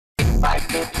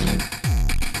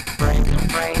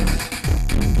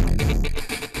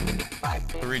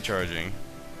Recharging.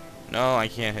 No, I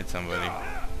can't hit somebody.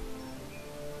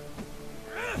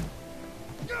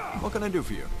 What can I do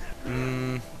for you?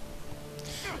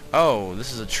 Oh,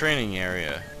 this is a training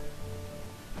area.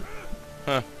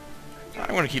 Huh.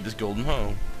 I want to keep this golden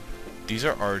hoe. These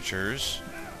are archers.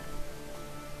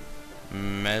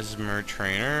 Mesmer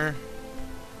trainer.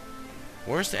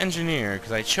 Where's the engineer?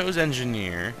 Because I chose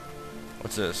engineer.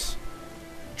 What's this?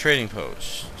 Trading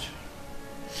post.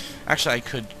 Actually, I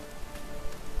could...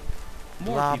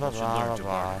 Blah, blah, blah,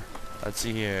 blah. Let's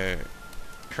see here.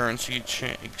 Currency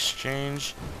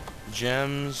exchange.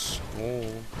 Gems.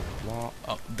 Gold. Blah.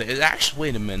 Oh, actually,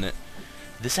 wait a minute.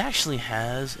 This actually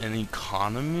has an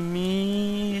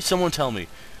economy. Someone tell me.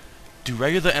 Do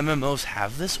regular MMOs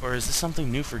have this, or is this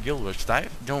something new for Guild Wars? 'Cause I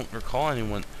don't recall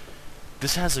anyone.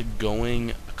 This has a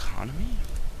going economy?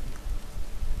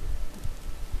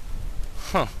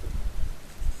 Huh.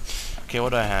 Okay, what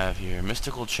do I have here?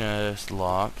 Mystical chest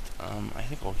locked. I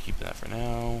think I'll keep that for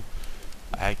now.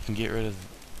 I can get rid of.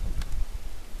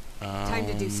 Time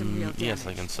to do some real damage. Yes,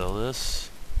 I can sell this.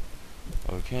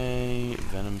 Okay,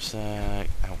 venom sack.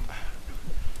 Ow.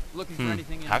 Looking for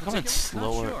anything in How come particular? it's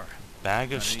slower? Not sure.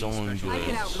 Bag of stolen I can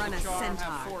goods. outrun a Shaw have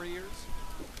centaur. 4 ears?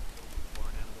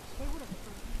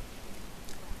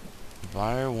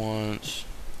 Buyer wants.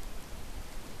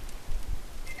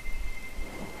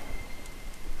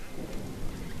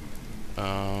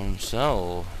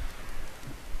 Sell.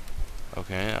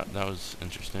 Okay, that was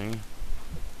interesting. Can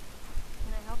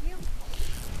I help you?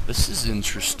 This is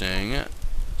interesting.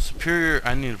 Superior,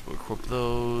 I need to equip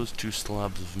those. 2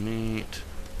 slabs of meat.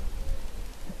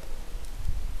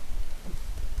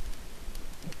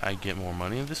 I get more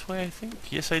money this way, I think?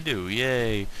 Yes, I do.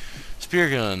 Yay. Spear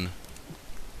gun.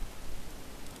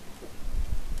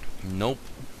 Nope.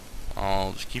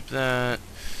 I'll just keep that.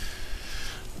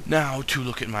 Now, to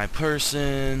look at my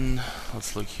person.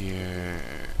 Let's look here.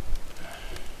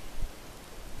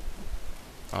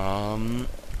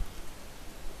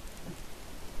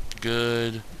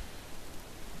 Good.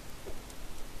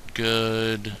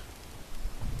 Good.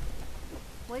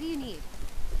 What do you need?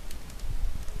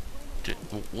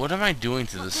 What am I doing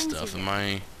to this stuff? Am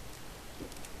I...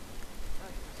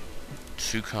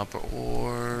 2 copper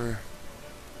ore...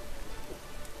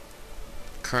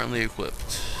 Currently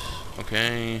equipped.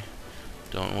 Okay.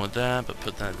 Don't want that, but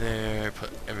put that there. Put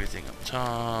everything up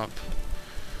top.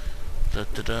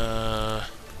 Da-da-da.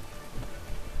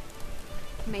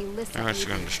 I'm just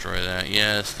gonna destroy that.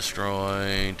 Yes,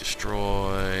 destroy.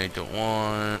 Destroy. Don't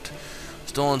want.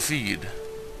 Stolen feed.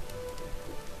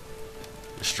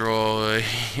 Destroy.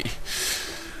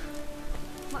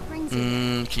 What brings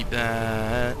you? Keep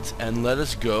that. And let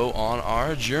us go on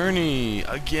our journey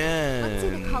again. Let's see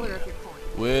the color of your coin.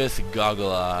 With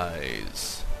goggle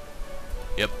eyes.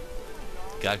 Yep.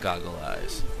 Got goggle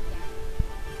eyes.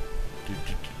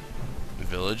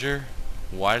 Villager?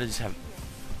 Why does he have...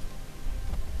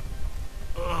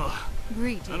 Ugh,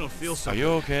 Greetings. I don't feel so Are you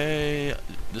okay?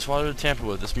 This water to tamper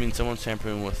with. This means someone's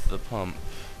tampering with the pump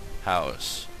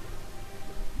house.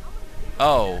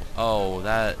 Oh,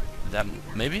 that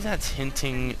maybe that's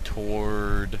hinting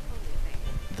toward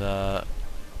the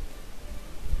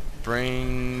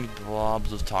bring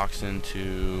blobs of toxin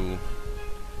to...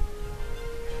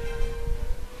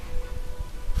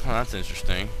 Huh, that's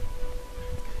interesting.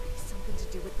 Something to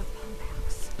do with the pump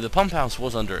house. The pump house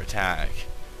was under attack.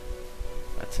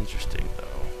 That's interesting,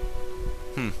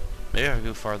 though. Maybe I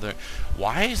go farther.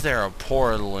 Why is there a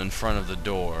portal in front of the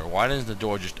door? Why doesn't the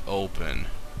door just open?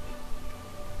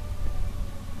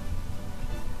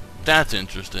 That's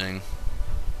interesting.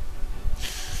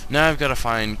 Now I've got to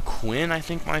find Quin, I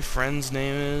think my friend's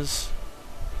name is.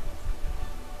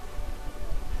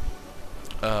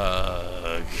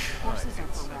 Horses are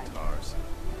for riding.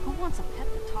 Who wants a pet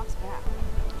that talks back?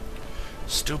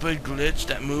 Stupid glitch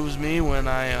that moves me when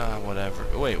I, whatever.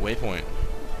 Oh, wait, waypoint.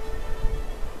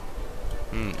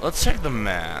 Let's check the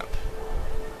map.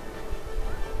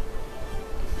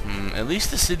 At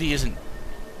least the city isn't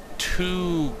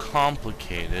too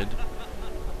complicated.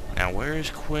 Now, where is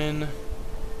Quin?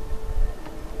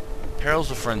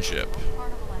 Perils of friendship.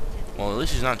 Well, at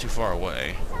least he's not too far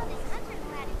away. I saw this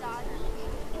hunter-clad doggy.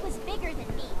 It was bigger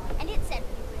than me, and it said,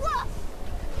 "Woof!"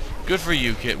 Good for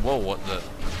you, kid. Whoa, what the?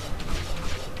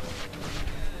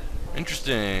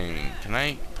 Interesting. Can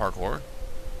I parkour?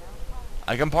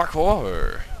 I can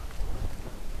parkour.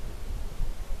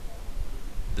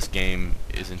 This game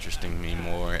is interesting me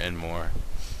more and more.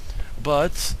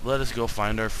 But let us go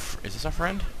find our. Is this our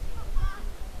friend?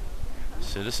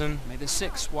 Citizen? May the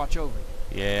 6 watch over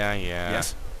you. Yeah.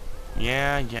 Yes.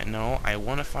 Yeah, no, I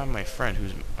want to find my friend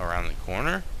who's around the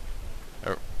corner.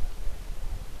 Or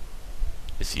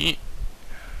is he?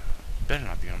 Better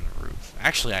not be on the roof.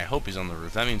 Actually, I hope he's on the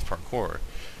roof. That means parkour.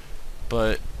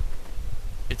 But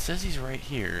it says he's right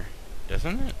here,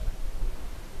 doesn't it?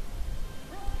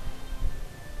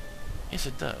 Yes,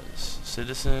 it does.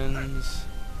 Citizens.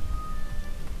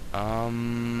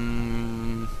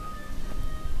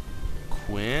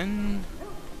 Quin?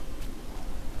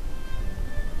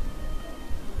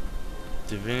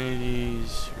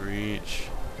 Divinities, reach.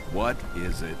 What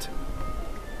is it?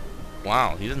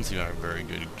 Wow, he doesn't seem like a very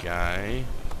good guy.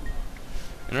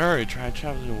 In a hurry, try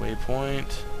traveling to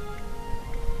waypoint.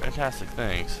 Fantastic,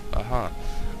 thanks.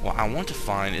 What I want to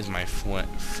find is my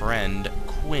friend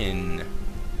Quin.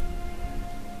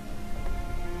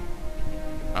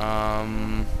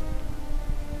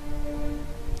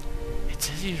 It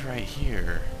says he's right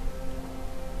here.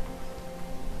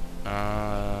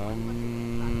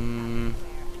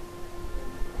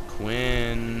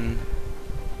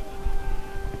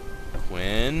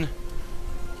 Quin.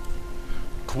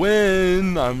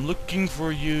 Quin, I'm looking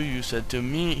for you. You said to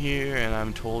meet here, and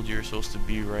I'm told you're supposed to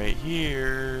be right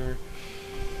here.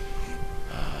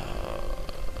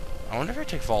 I wonder if I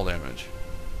take fall damage.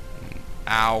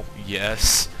 Ow,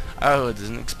 yes. I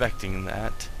wasn't expecting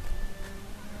that.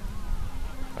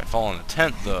 If I fall on a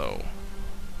tent, though.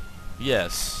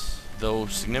 Yes, though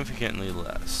significantly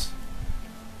less.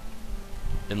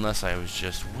 Unless I was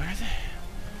just... Where the hell?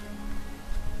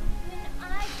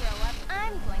 When I grow up,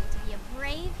 I'm going to be a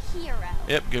brave hero.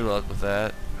 Yep, good luck with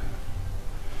that.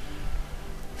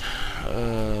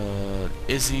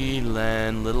 Izzy,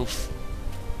 Len, Little...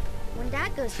 When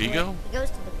Dad goes to Figo? work, he goes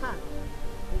to the pub.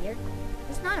 Weird.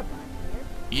 He's not a bartender.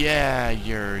 Yeah,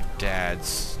 your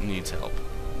dad's needs help.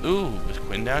 Ooh, is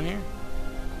Quin down here?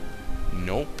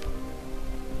 Nope.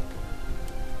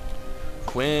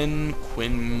 Quin,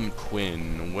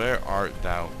 where art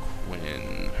thou,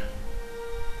 Quin?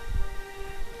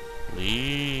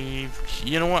 Leave.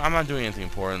 You know what? I'm not doing anything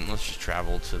important. Let's just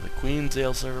travel to the Queen's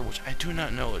Ale server, which I do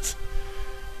not know. It's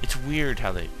weird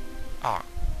how they... Ah.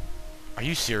 Are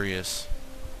you serious?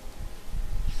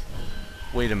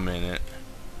 Wait a minute.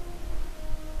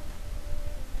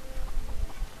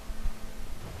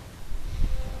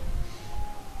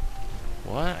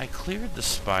 What? I cleared the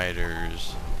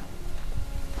spiders.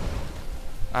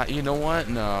 You know what?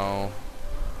 No.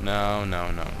 No.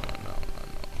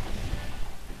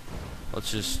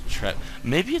 Let's just try.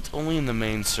 Maybe it's only in the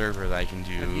main server that I can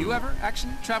do. Have you ever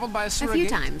actually traveled by a A surrogate? few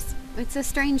times. It's a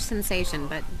strange sensation,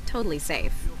 but totally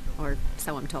safe. Or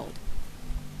so I'm told.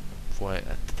 What?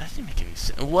 That didn't make any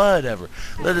sense. Whatever.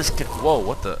 Let us. Whoa!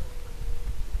 What the?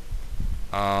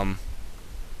 How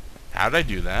did I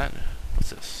do that? What's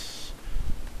this?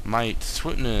 Might,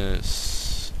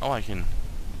 swiftness. Oh, I can.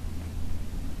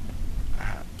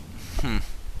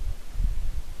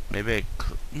 Maybe I.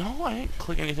 No, I didn't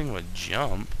click anything with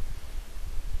jump.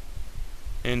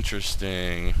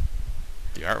 Interesting.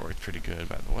 The artwork's pretty good,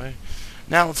 by the way.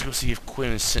 Now let's go see if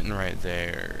Quin is sitting right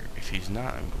there. If he's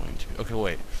not, I'm going to... Okay,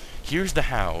 wait. Here's the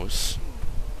house.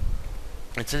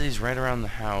 It says he's right around the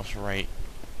house, right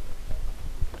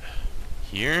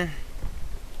here.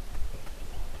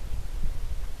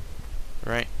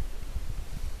 Right.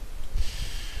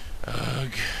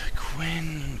 Ugh.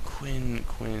 Quin.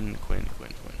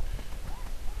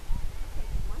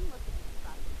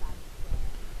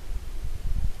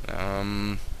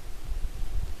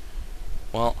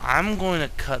 Well, I'm going to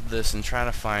cut this and try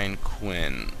to find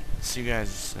Quin. See you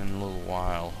guys in a little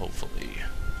while, hopefully.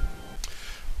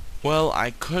 Well,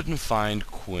 I couldn't find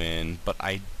Quin, but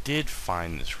I did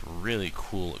find this really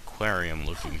cool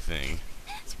aquarium-looking thing.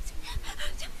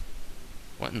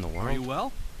 What in the world? Are you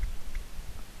well?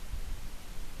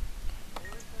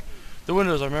 The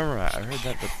windows, I remember that. I heard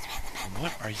that, but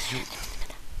what are you...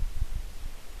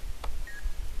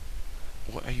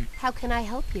 What are you... How can I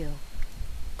help you?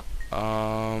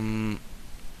 I'm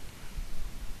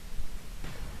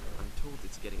told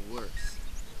it's getting worse.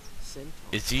 Centaurs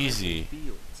It's easy.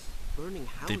 fields, burning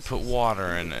They houses, put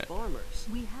water in killing it. farmers.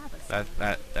 We have a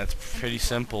That's pretty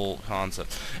simple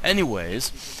concept.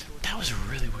 Anyways, that was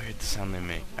really weird, the sound they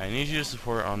make. I need you to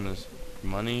support on this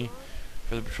money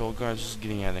for the patrol guards. This is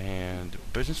getting out of hand.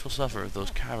 Business will suffer if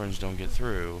those caverns don't get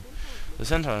through. The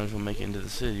Centaurs will make it into the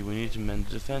city. We need men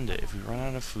to defend it. If we run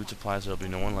out of food supplies, there'll be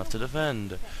no one left to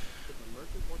defend.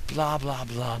 Blah, blah,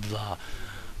 blah, blah.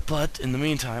 But, in the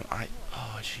meantime,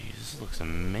 oh, jeez, this looks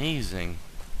amazing.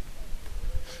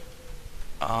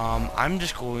 I'm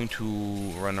just going to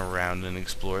run around and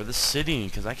explore the city,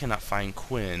 because I cannot find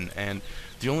Quin, and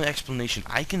the only explanation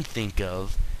I can think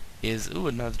of is... Ooh,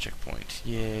 another checkpoint.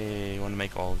 Yay, I want to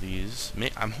make all these.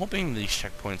 I'm hoping these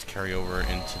checkpoints carry over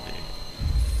into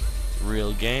the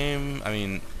real game. I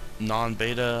mean,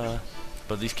 non-beta,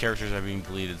 but these characters are being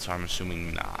deleted, so I'm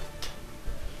assuming not.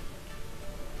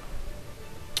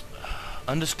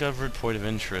 Undiscovered point of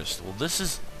interest. Well, this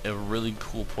is a really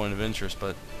cool point of interest,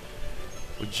 but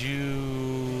would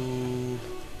you...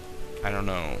 I don't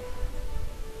know.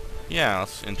 Yeah,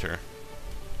 let's enter.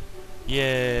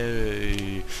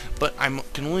 Yay! But I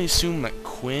can only assume that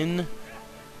Quin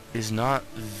is not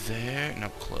there. No,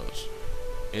 close.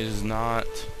 Is not...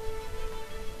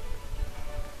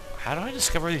 How do I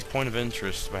discover these point of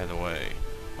interest, by the way?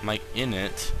 I'm like in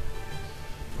it.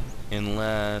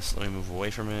 Unless... Let me move away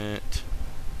from it.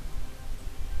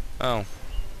 Oh.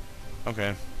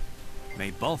 Okay.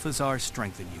 May Balthazar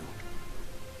strengthen you.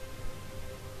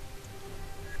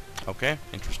 Okay,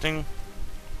 interesting.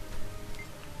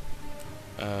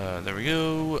 There we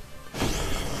go.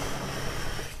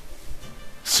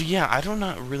 So yeah, I do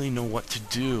not really know what to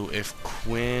do if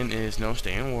Quin is no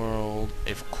stay in world,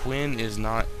 if Quin is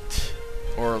not,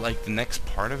 or like the next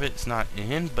part of it's not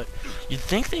in, but you'd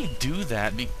think they do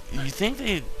that, you think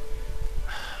they...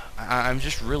 I'm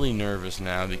just really nervous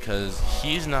now because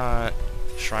he's not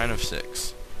Shrine of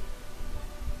Six.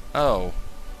 Oh.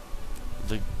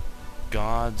 The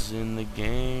gods in the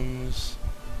games.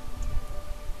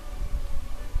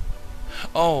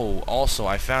 Oh, also,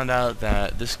 I found out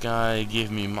that this guy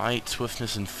gave me might,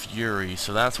 swiftness, and fury,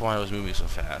 so that's why I was moving so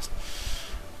fast.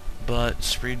 But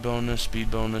speed bonus,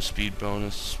 speed bonus, speed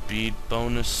bonus, speed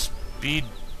bonus, speed...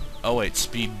 Oh wait,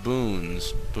 speed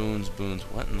boons. Boons.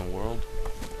 What in the world?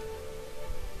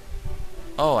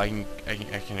 Oh, I can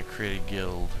create a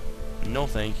guild. No,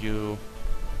 thank you.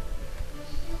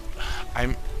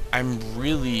 I'm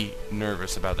really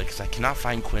nervous about that because I cannot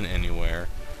find Quin anywhere.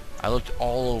 I looked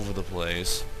all over the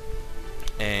place,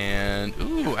 and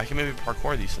ooh, I can maybe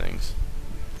parkour these things.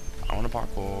 I want to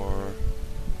parkour.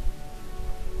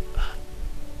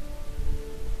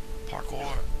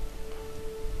 Parkour.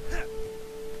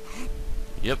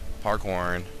 Yep,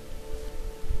 parkouring.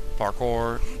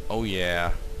 Parkour. Oh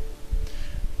yeah.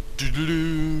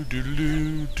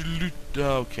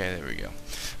 Okay, there we go.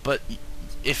 But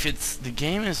if it's the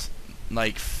game is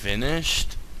like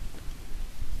finished,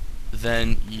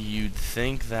 then you'd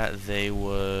think that they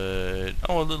would...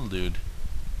 Oh, a little dude.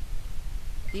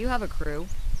 Do you have a crew?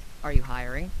 Are you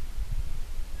hiring?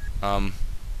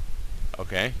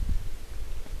 Okay.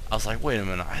 I was like, wait a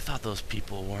minute, I thought those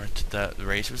people weren't, that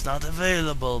race was not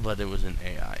available, but it was an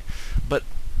AI. But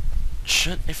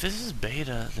if this is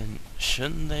beta, then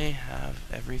shouldn't they have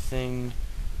everything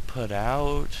put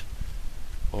out?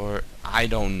 Or, I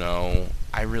don't know.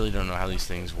 I really don't know how these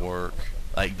things work.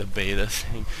 Like the beta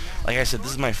thing. Like I said,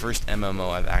 this is my first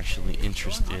MMO I've actually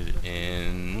interested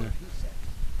in.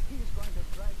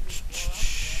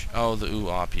 Oh, the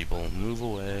ooh-ah people. Move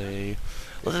away.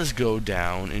 Let us go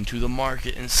down into the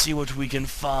market and see what we can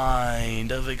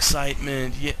find of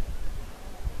excitement. Yeah.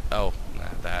 Oh,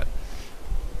 not that.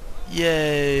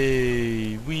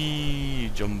 Yay!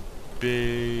 Wee!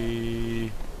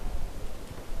 Jumpy.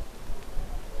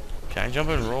 Can I jump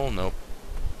and roll? Nope.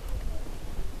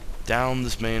 Down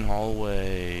this main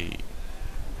hallway.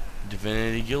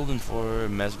 Divinity Gildan for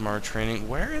Mesmer training.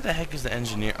 Where the heck is the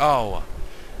engineer? Oh!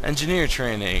 Engineer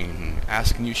training.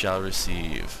 Ask and you shall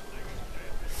receive.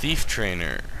 Thief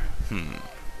trainer.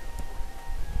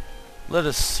 Let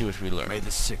us see what we learn. May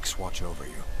the Six watch over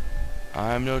you.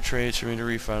 I'm no trades for me to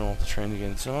refund. We'll have to train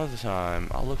again some other time.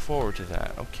 I'll look forward to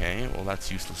that. Okay, well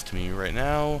that's useless to me right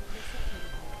now.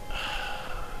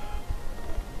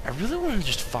 I really want to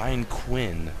just find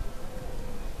Quin.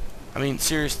 I mean,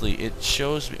 seriously, it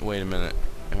shows me... Wait a minute.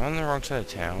 Am I on the wrong side of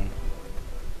town?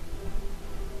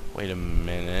 Wait a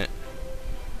minute.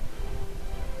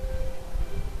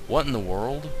 What in the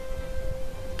world?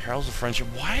 Perils of Friendship.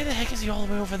 Why the heck is he all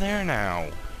the way over there now?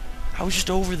 I was just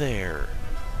over there.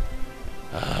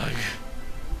 Ugh.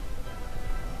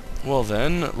 Well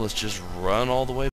then, let's just run all the way